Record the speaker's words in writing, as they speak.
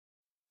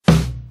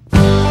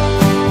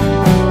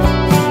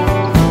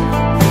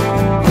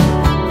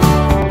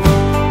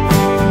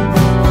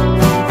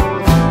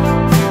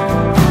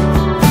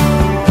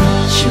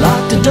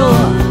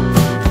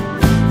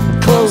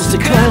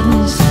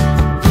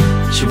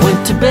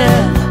went to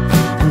bed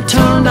and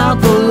turned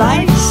out the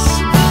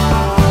lights.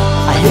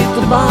 I hit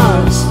the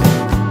bars,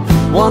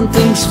 one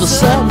thing's for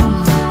certain,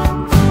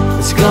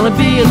 it's gonna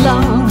be a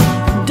long,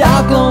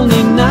 dark,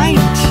 lonely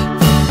night.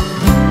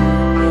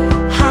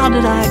 How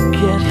did I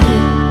get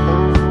here?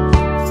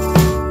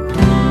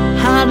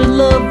 How did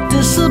love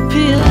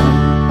disappear,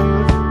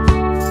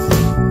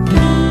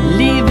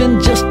 leaving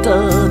just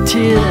a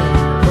tear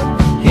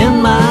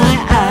in my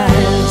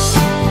eyes?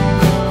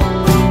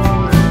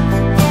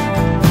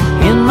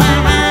 In my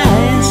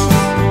eyes.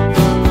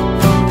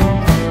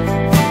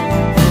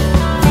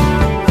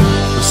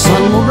 The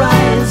sun will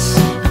rise,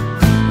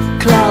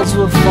 clouds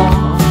will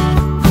fall.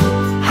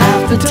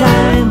 Half the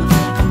time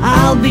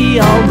I'll be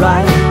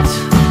alright.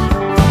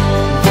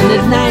 Then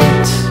at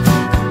night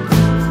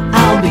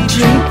I'll be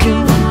drinking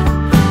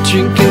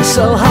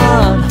so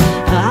hard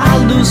I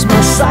lose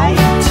my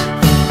sight.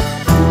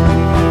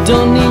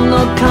 Don't need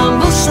no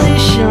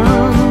conversation,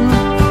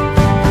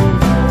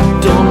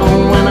 don't know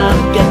when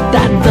I'll get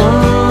that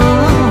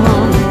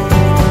done.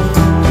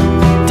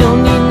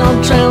 Don't need no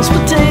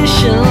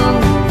transportation,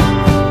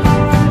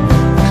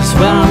 'cause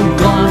where I'm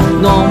going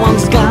no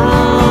one's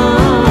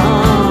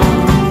gone.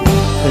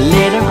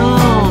 Later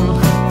on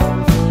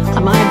I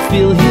might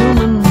feel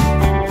human,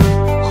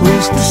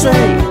 who's to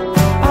say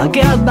I'll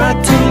get back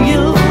to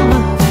you.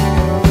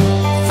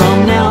 From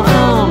now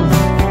on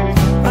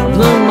I've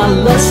learned my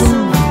lesson,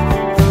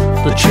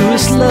 the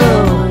truest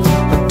love,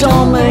 but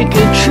don't make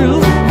it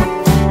true.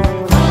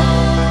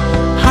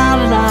 How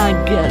did I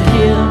get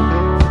here?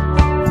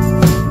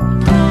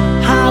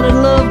 How did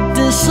love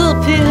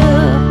disappear,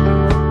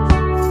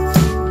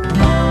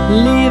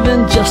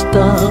 leaving just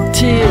a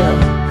tear?